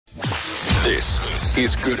This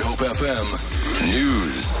is Good Hope FM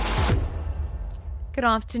News. Good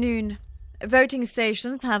afternoon. Voting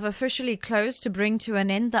stations have officially closed to bring to an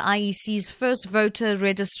end the IEC's first voter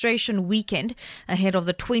registration weekend ahead of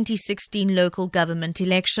the 2016 local government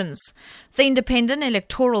elections. The Independent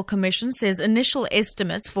Electoral Commission says initial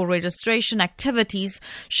estimates for registration activities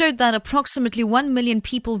showed that approximately 1 million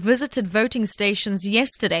people visited voting stations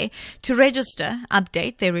yesterday to register,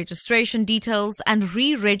 update their registration details and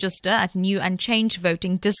re-register at new and changed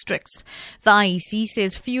voting districts. The IEC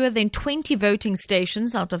says fewer than 20 voting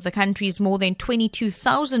stations out of the country's more than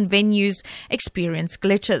 22,000 venues experienced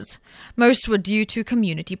glitches. Most were due to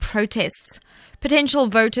community protests. Potential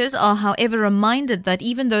voters are, however, reminded that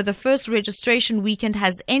even though the first registration weekend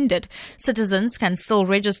has ended, citizens can still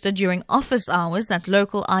register during office hours at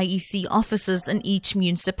local IEC offices in each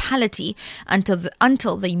municipality until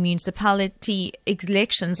the municipality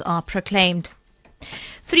elections are proclaimed.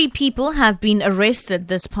 3 people have been arrested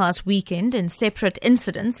this past weekend in separate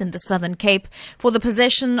incidents in the Southern Cape for the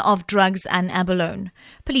possession of drugs and abalone.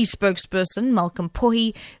 Police spokesperson Malcolm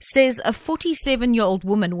Pohi says a 47-year-old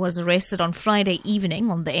woman was arrested on Friday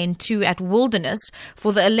evening on the N2 at Wilderness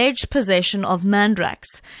for the alleged possession of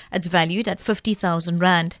mandrax. It's valued at 50,000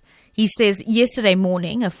 rand. He says yesterday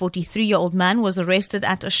morning, a 43-year-old man was arrested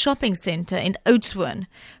at a shopping centre in Oudtshoorn.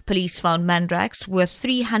 Police found mandrax worth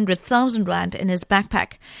 300,000 rand in his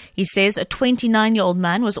backpack. He says a 29-year-old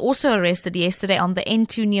man was also arrested yesterday on the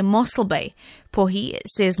N2 near Mossel Bay. Pohi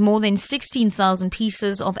says more than 16,000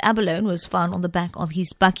 pieces of abalone was found on the back of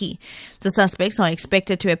his bakkie. The suspects are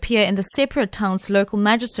expected to appear in the separate town's local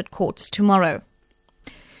magistrate courts tomorrow.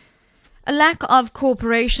 A lack of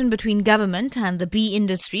cooperation between government and the bee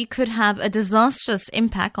industry could have a disastrous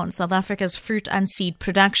impact on South Africa's fruit and seed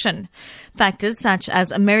production. Factors such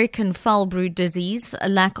as American foul brood disease, a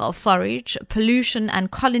lack of forage, pollution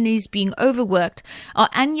and colonies being overworked are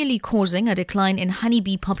annually causing a decline in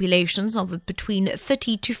honeybee populations of between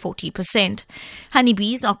 30 to 40%.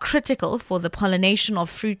 Honeybees are critical for the pollination of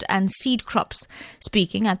fruit and seed crops.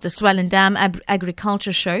 Speaking at the Swellendam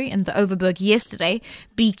Agriculture Show in the Overberg yesterday,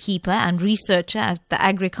 beekeeper and researcher at the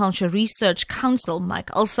Agriculture Research Council,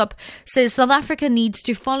 Mike Alsop, says South Africa needs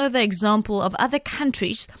to follow the example of other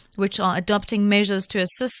countries which are adopting measures to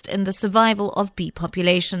assist in the survival of bee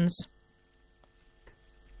populations.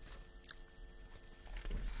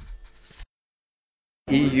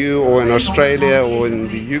 EU or in Australia or in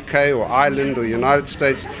the UK or Ireland or United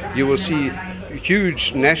States, you will see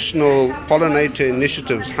huge national pollinator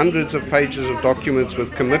initiatives, hundreds of pages of documents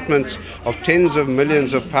with commitments of tens of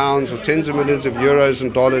millions of pounds or tens of millions of euros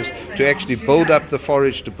and dollars to actually build up the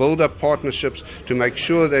forage, to build up partnerships, to make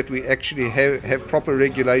sure that we actually have proper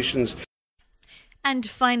regulations. And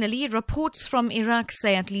finally, reports from Iraq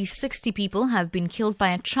say at least 60 people have been killed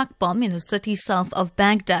by a truck bomb in a city south of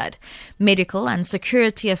Baghdad. Medical and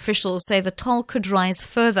security officials say the toll could rise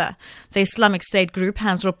further. The Islamic State group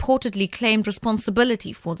has reportedly claimed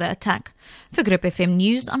responsibility for the attack. For Good Hope FM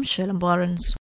News, I'm Shirley Barnes.